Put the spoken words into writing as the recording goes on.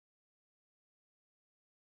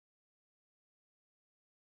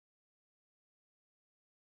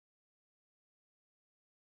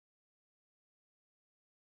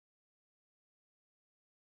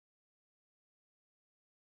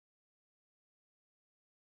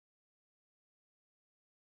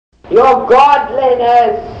your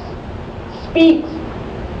godliness speaks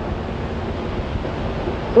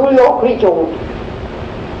through your creaturehood.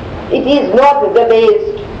 It is not the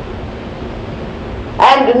best,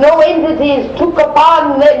 and no entities took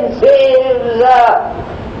upon themselves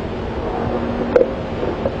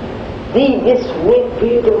the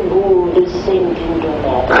disreputable descent into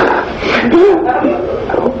that.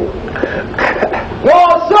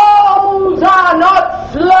 Your souls are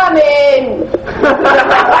not slumming.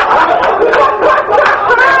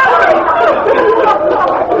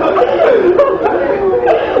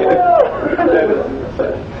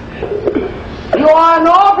 You are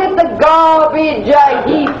not at the garbage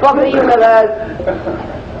heap of the universe.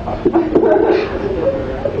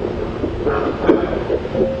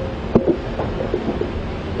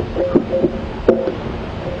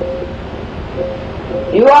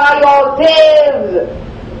 You are yourselves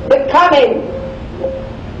becoming,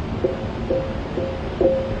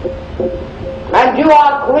 and you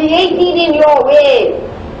are creating in your way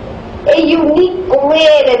a unique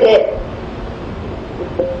reality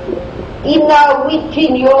in which,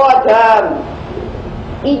 in your terms,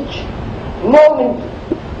 each moment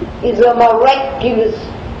is a miraculous,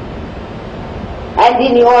 and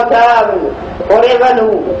in your terms, forever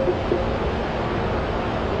new,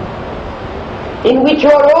 in which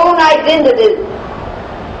your own identities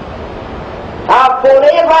are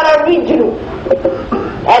forever original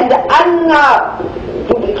and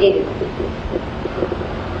unduplicated,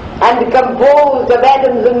 and composed of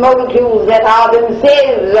atoms and molecules that are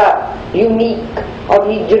themselves unique,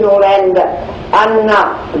 original, and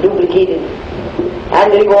unduplicated.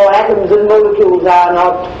 And your atoms and molecules are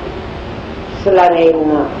not slumming.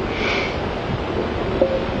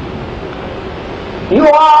 You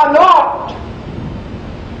are not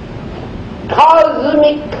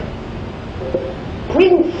cosmic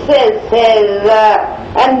princesses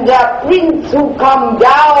and prince who come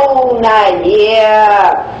down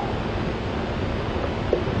here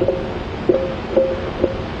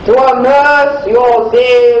to immerse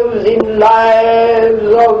yourselves in lives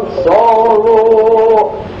of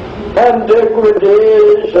sorrow and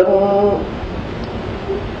degradation,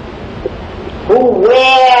 who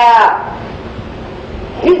wear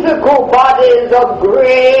physical bodies of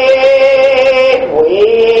great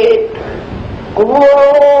weight,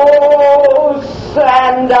 gross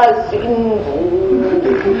and sinful.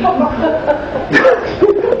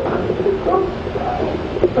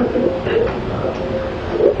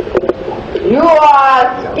 You are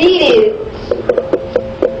spirits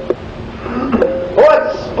who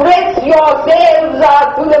express yourselves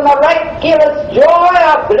to the miraculous joy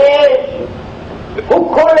of flesh, who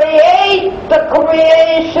create the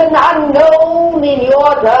creation unknown in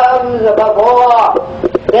your terms before,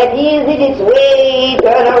 that is in its way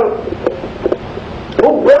eternal, who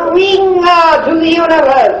bring to the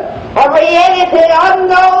universe a reality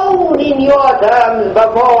unknown in your terms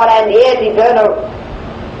before and yet eternal,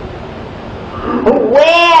 who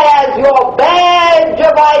wear as your badge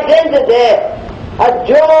of identity a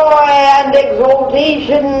joy and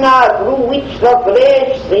exaltation through which the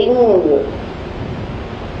flesh sings.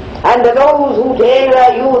 And those who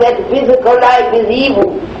tell you that physical life is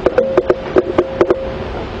evil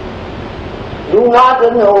do not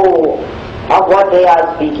know of what they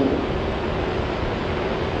are speaking.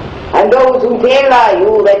 And those who tell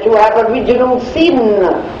you that you have original sin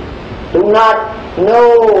do not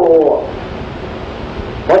know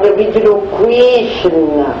what original creation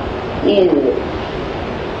is.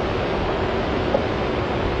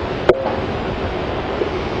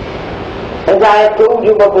 As I have told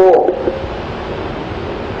you before,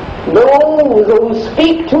 those who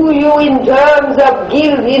speak to you in terms of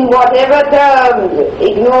guilt, in whatever terms,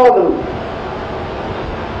 ignore them.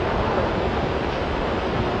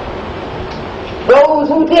 Those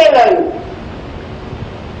who tell you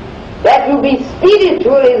that to be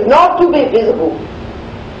spiritual is not to be physical,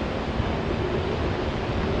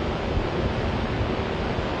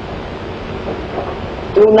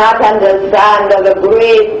 do not understand the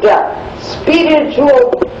great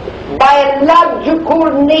spiritual,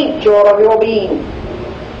 biological nature of your being.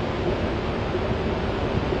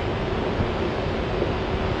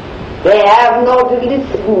 They have not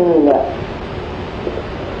listened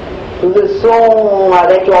to the song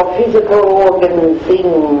that your physical organs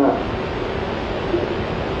sing.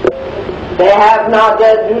 They have not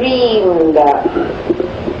dreamed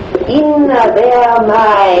in their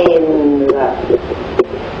minds,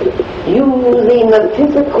 using the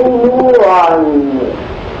physical neurons.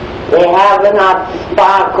 They have not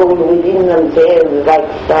sparkled within themselves like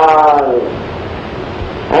stars,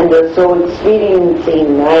 and are so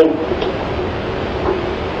experiencing light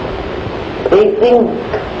They think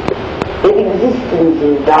that existence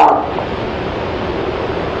is dark.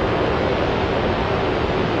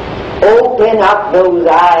 Open up those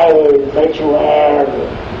eyes that you have.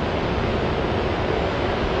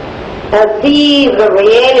 See the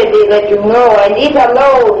reality that you know, and it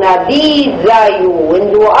alone leads you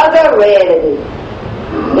into other realities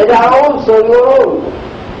that are also your own.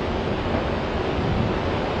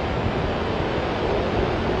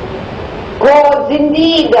 Cause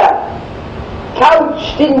indeed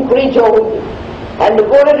couched in creaturehood, and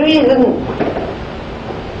for a reason.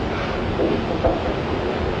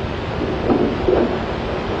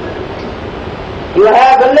 You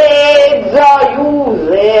have legs, use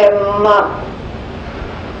them.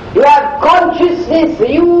 You have consciousness,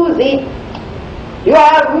 use it. You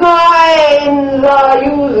have minds,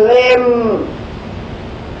 use them.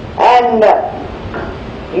 And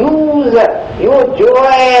use your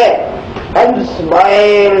joy and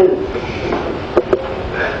smile.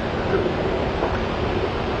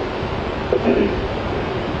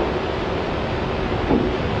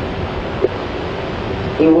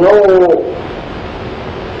 You know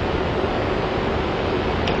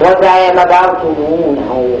what I am about to do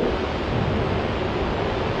now.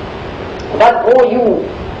 But for you,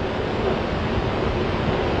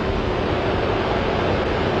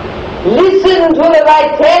 listen to the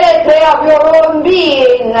vitality of your own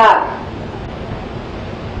being.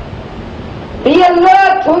 Be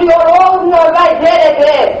alert to your own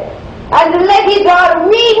vitality and let it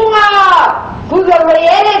ring to the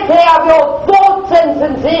reality of your thoughts and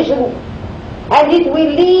sensations. And it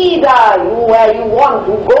will lead you where you want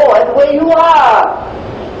to go and where you are.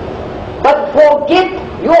 But forget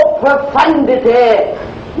your profundity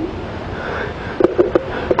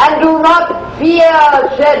and do not fear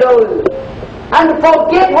shadows, and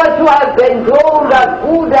forget what you have been told of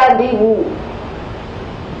good and evil,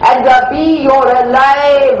 and be your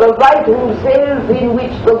alive, vital self in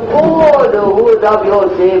which the godhood of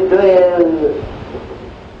yourself dwells.